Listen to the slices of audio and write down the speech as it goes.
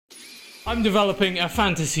I'm developing a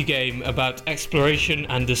fantasy game about exploration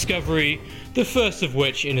and discovery, the first of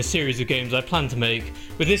which in a series of games I plan to make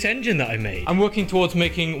with this engine that I made. I'm working towards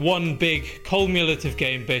making one big, cumulative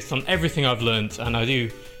game based on everything I've learnt, and I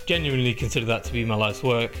do genuinely consider that to be my life's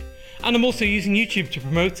work. And I'm also using YouTube to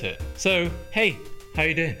promote it. So, hey, how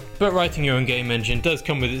you doing? But writing your own game engine does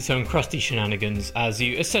come with its own crusty shenanigans, as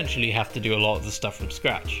you essentially have to do a lot of the stuff from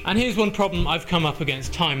scratch. And here's one problem I've come up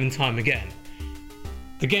against time and time again.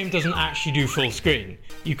 The game doesn't actually do full screen.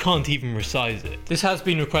 You can't even resize it. This has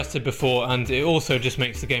been requested before, and it also just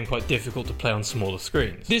makes the game quite difficult to play on smaller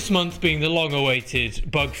screens. This month being the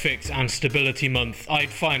long-awaited bug fix and stability month,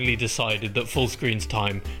 I'd finally decided that full screen's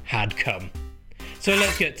time had come. So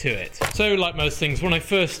let's get to it. So like most things, when I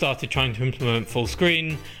first started trying to implement full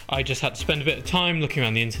screen, I just had to spend a bit of time looking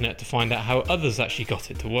around the internet to find out how others actually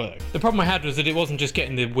got it to work. The problem I had was that it wasn't just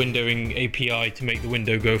getting the windowing API to make the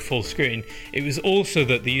window go full screen, it was also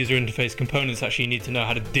that the user interface components actually need to know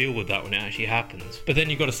how to deal with that when it actually happens. But then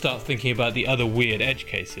you've got to start thinking about the other weird edge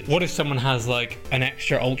cases. What if someone has like an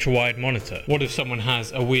extra ultra wide monitor? What if someone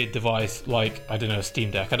has a weird device like, I don't know, a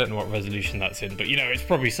Steam Deck? I don't know what resolution that's in, but you know, it's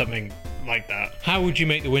probably something like that. How would you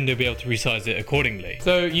make the window be able to resize it accordingly?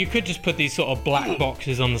 So you could just put these sort of black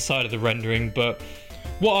boxes on the side of the rendering, but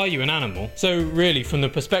what are you, an animal? So really, from the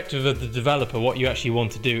perspective of the developer, what you actually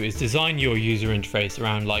want to do is design your user interface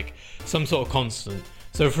around like some sort of constant.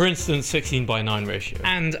 So for instance, 16:9 ratio.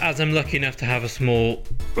 And as I'm lucky enough to have a small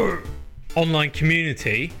online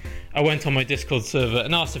community, I went on my Discord server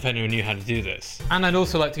and asked if anyone knew how to do this. And I'd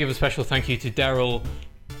also like to give a special thank you to Daryl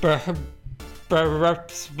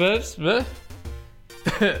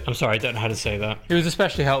I'm sorry, I don't know how to say that. It was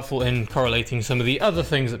especially helpful in correlating some of the other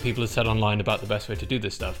things that people have said online about the best way to do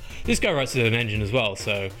this stuff. This guy writes his own engine as well,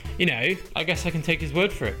 so, you know, I guess I can take his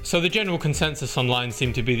word for it. So the general consensus online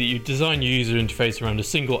seemed to be that you design your user interface around a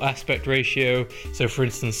single aspect ratio, so for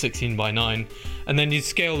instance 16:9, and then you'd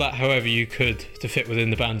scale that however you could to fit within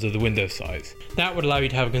the bounds of the window size. That would allow you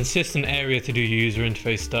to have a consistent area to do your user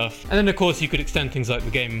interface stuff, and then of course you could extend things like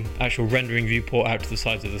the game actual rendering viewport out to the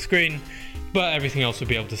sides of the screen, but everything else would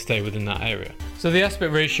be able to stay within that area. So the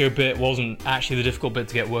aspect ratio bit wasn't actually the difficult bit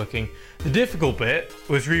to get working. The difficult bit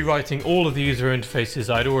was rewriting all of the user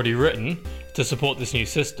interfaces I'd already written to support this new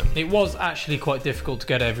system. It was actually quite difficult to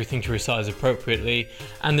get everything to resize appropriately,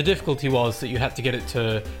 and the difficulty was that you had to get it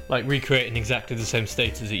to like recreate in exactly the same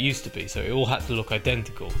state as it used to be, so it all had to look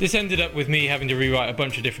identical. This ended up with me having to rewrite a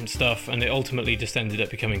bunch of different stuff, and it ultimately just ended up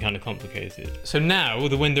becoming kind of complicated. So now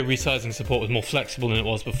the window resizing support was more flexible than it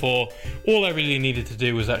was before. All I really needed to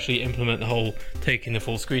do was actually implement the whole taking the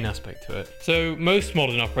full screen aspect to it. So most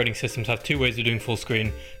modern operating systems have two ways of doing full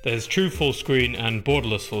screen. There's true full screen and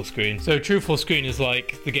borderless full screen. So true full screen is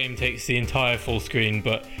like the game takes the entire full screen,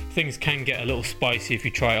 but things can get a little spicy if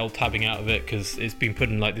you try alt-tabbing out of it because it's been put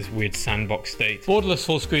in like this weird sandbox state. Borderless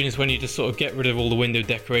full screen is when you just sort of get rid of all the window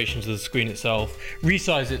decorations of the screen itself,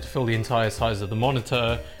 resize it to fill the entire size of the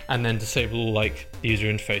monitor, and then disable all like user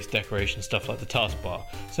interface decoration stuff like the taskbar.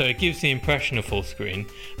 So it gives the impression of full screen,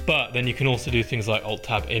 but then you can also do things like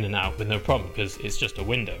alt-tab in and out with no problem because it's just a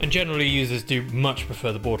window. And generally users do much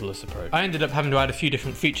prefer the borderless approach. I ended up having to add a few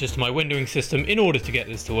different features to my windowing system in order to get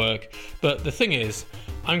this to work, but the thing is,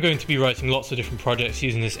 I'm going to be writing lots of different projects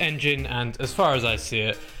using this engine, and as far as I see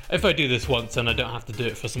it, if I do this once and I don't have to do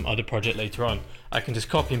it for some other project later on, I can just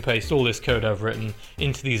copy and paste all this code I've written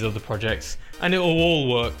into these other projects and it will all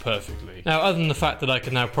work perfectly. Now, other than the fact that I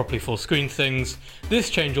can now properly full screen things, this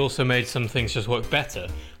change also made some things just work better.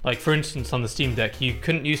 Like for instance on the Steam Deck, you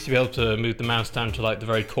couldn't used to be able to move the mouse down to like the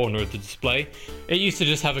very corner of the display. It used to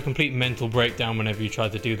just have a complete mental breakdown whenever you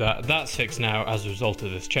tried to do that. That's fixed now as a result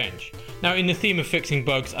of this change. Now in the theme of fixing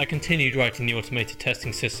bugs, I continued writing the automated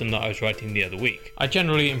testing system that I was writing the other week. I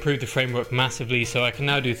generally improved the framework massively, so I can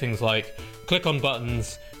now do things like click on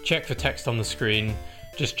buttons, check for text on the screen,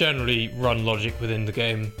 just generally run logic within the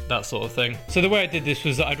game, that sort of thing. So the way I did this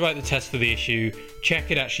was that I'd write the test for the issue, check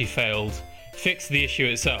it actually failed, fix the issue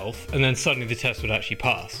itself, and then suddenly the test would actually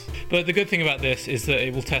pass. But the good thing about this is that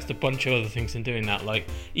it will test a bunch of other things in doing that, like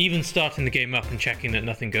even starting the game up and checking that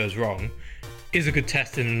nothing goes wrong is a good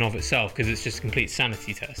test in and of itself because it's just a complete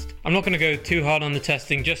sanity test. I'm not going to go too hard on the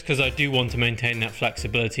testing just because I do want to maintain that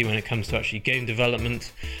flexibility when it comes to actually game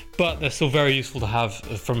development, but they're still very useful to have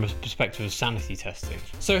from a perspective of sanity testing.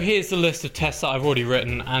 So here's the list of tests that I've already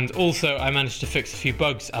written, and also I managed to fix a few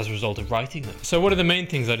bugs as a result of writing them. So one of the main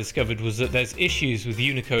things I discovered was that there's issues with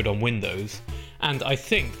Unicode on Windows, and I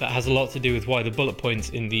think that has a lot to do with why the bullet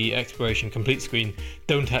points in the exploration complete screen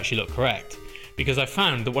don't actually look correct. because I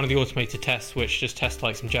found that one of the automated tests, which just tests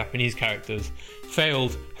like some Japanese characters,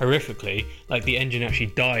 failed horrifically. Like the engine actually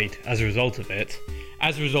died as a result of it,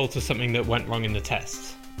 as a result of something that went wrong in the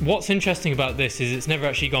tests. What's interesting about this is it's never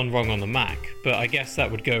actually gone wrong on the Mac, but I guess that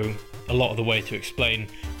would go a lot of the way to explain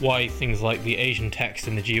why things like the Asian text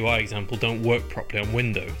in the GUI example don't work properly on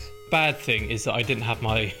Windows. Bad thing is that I didn't have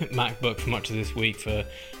my MacBook for much of this week for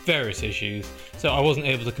various issues, so I wasn't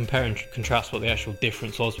able to compare and contrast what the actual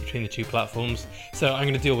difference was between the two platforms, so I'm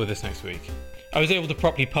going to deal with this next week. I was able to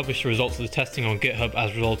properly publish the results of the testing on GitHub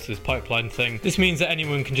as a result of this pipeline thing. This means that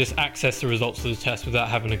anyone can just access the results of the test without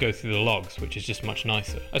having to go through the logs, which is just much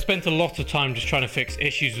nicer. I spent a lot of time just trying to fix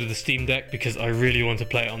issues with the Steam Deck because I really want to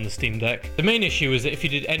play it on the Steam Deck. The main issue is that if you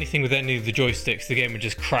did anything with any of the joysticks, the game would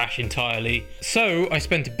just crash entirely. So I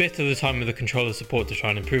spent a bit of the time with the controller support to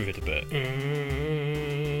try and improve it a bit.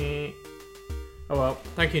 Oh well,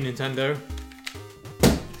 thank you Nintendo.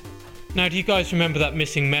 Now, do you guys remember that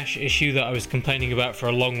missing mesh issue that I was complaining about for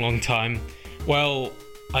a long time? Well,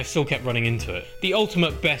 I still kept running into it. The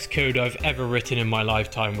ultimate best code I've ever written in my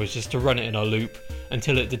lifetime was just to run it in a loop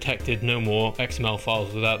until it detected no more XML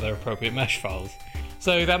files without their appropriate mesh files.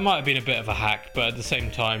 So that might have been a bit of a hack, but at the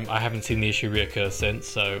same time, I haven't seen the issue reoccur since,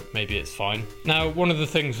 so maybe it's fine. Now, one of the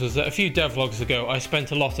things was that a few devlogs ago, I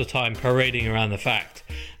spent a lot of time parading around the fact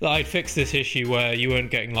that I'd fixed this issue where you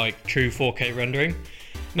weren't getting like true 4K rendering.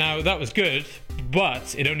 Now, that was good,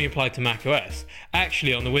 but it only applied to macOS.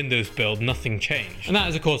 Actually, on the Windows build, nothing changed. And that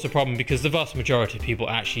is, of course, a problem because the vast majority of people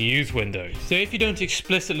actually use Windows. So if you don't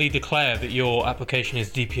explicitly declare that your application is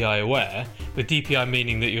DPI aware, with DPI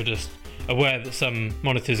meaning that you're just aware that some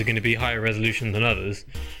monitors are going to be higher resolution than others,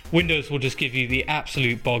 Windows will just give you the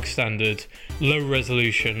absolute bog standard, low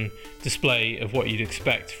resolution display of what you'd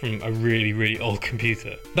expect from a really old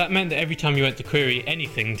computer. That meant that every time you went to query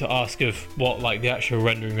anything to ask of what like the actual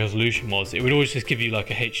rendering resolution was, it would always just give you like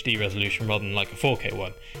a HD resolution rather than like a 4K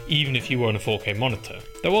one, even if you were on a 4K monitor.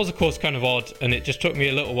 That was of course kind of odd, and it just took me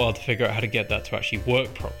a little while to figure out how to get that to actually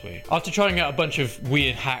work properly. After trying out a bunch of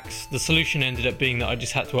weird hacks, the solution ended up being that I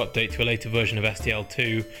just had to update to a later version of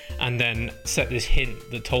SDL2 and then set this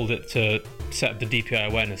hint that told it to set up the DPI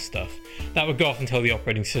awareness stuff. That would go off and tell the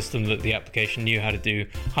operating system that the application knew how to do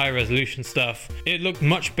higher resolution stuff. It looked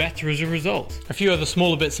much better as a result. A few other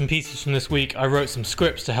smaller bits and pieces from this week. I wrote some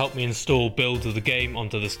scripts to help me install builds of the game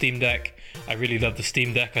onto the Steam Deck. I really love the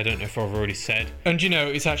Steam Deck, I don't know if I've already said. And you know,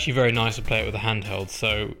 it's actually very nice to play it with a handheld,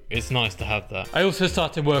 so it's nice to have that. I also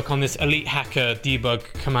started work on this Elite Hacker debug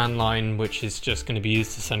command line, which is just going to be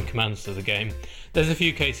used to send commands to the game. There's a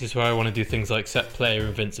few cases where I want to do things like set player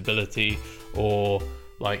invincibility, or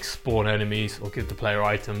like spawn enemies, or give the player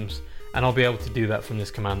items, and I'll be able to do that from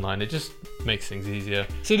this command line. It just makes things easier.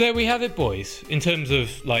 So there we have it, boys. In terms of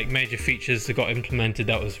like major features that got implemented,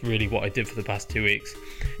 that was really what I did for the past 2 weeks.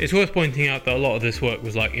 It's worth pointing out that a lot of this work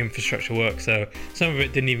was like infrastructure work, so some of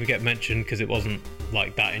it didn't even get mentioned because it wasn't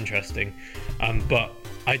like that interesting. But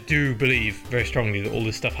I do believe very strongly that all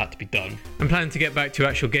this stuff had to be done. I'm planning to get back to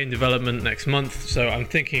actual game development next month, so I'm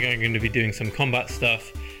thinking I'm going to be doing some combat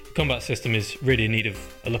stuff. The combat system is really in need of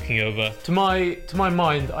a looking over. To my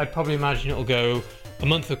mind, I'd probably imagine it'll go a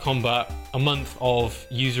month of combat, a month of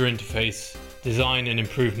user interface design and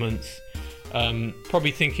improvements,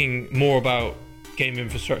 probably thinking more about game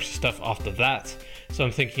infrastructure stuff after that. So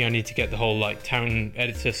I'm thinking I need to get the whole like town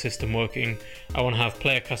editor system working. I want to have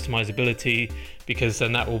player customizability, because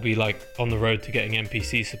then that will be like on the road to getting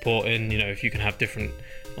NPC support in, you know, if you can have different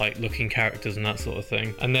like looking characters and that sort of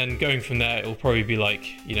thing. And then going from there, it'll probably be like,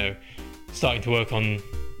 you know, starting to work on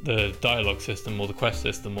the dialogue system or the quest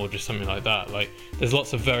system or just something like that. Like there's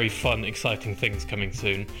lots of very fun, exciting things coming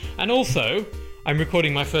soon. And also, I'm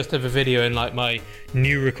recording my first ever video in like my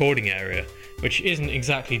new recording area, which isn't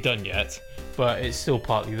exactly done yet, but it's still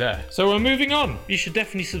partly there. So we're moving on. You should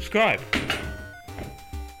definitely subscribe.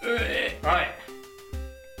 Right.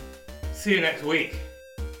 See you next week.